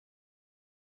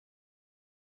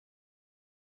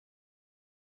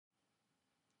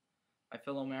My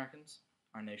fellow Americans,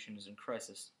 our nation is in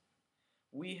crisis.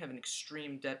 We have an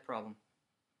extreme debt problem.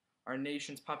 Our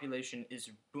nation's population is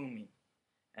booming,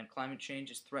 and climate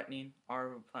change is threatening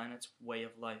our planet's way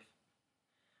of life.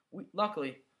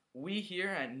 Luckily, we here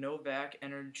at Novak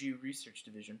Energy Research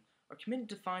Division are committed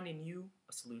to finding you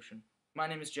a solution. My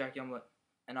name is Jack Yumlet,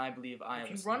 and I believe I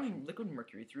have a solution. If you run liquid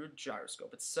mercury through a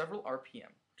gyroscope at several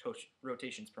RPM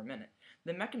rotations per minute,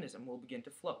 the mechanism will begin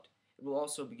to float. It will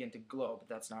also begin to glow, but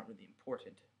that's not really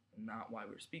important, and not why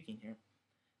we're speaking here.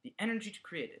 The energy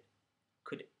created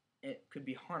could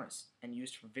be harnessed and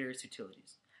used for various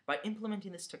utilities. By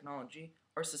implementing this technology,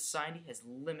 our society has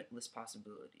limitless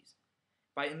possibilities.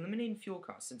 By eliminating fuel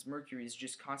costs, since Mercury is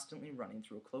just constantly running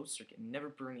through a closed circuit and never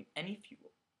burning any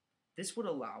fuel, this would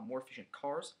allow more efficient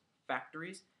cars,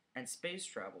 factories, and space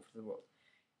travel for the world.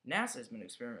 NASA has been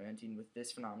experimenting with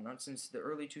this phenomenon since the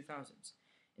early 2000s.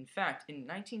 In fact, in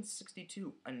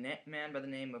 1962, a man by the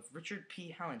name of Richard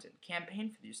P. Hallinan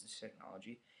campaigned for the use of this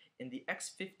technology in the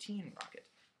X-15 rocket.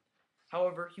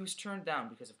 However, he was turned down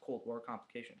because of Cold War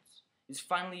complications. It was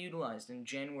finally utilized in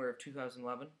January of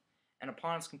 2011, and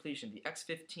upon its completion, the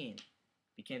X-15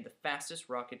 became the fastest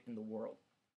rocket in the world.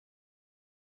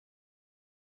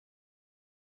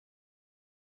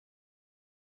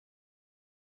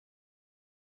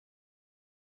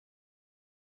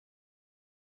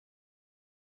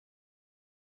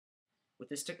 With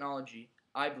this technology,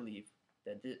 I believe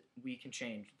that we can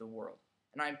change the world,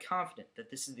 and I am confident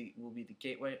that this will be the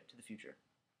gateway to the future.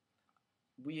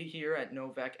 We here at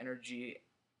Novak Energy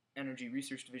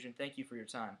Research Division thank you for your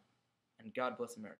time, and God bless America.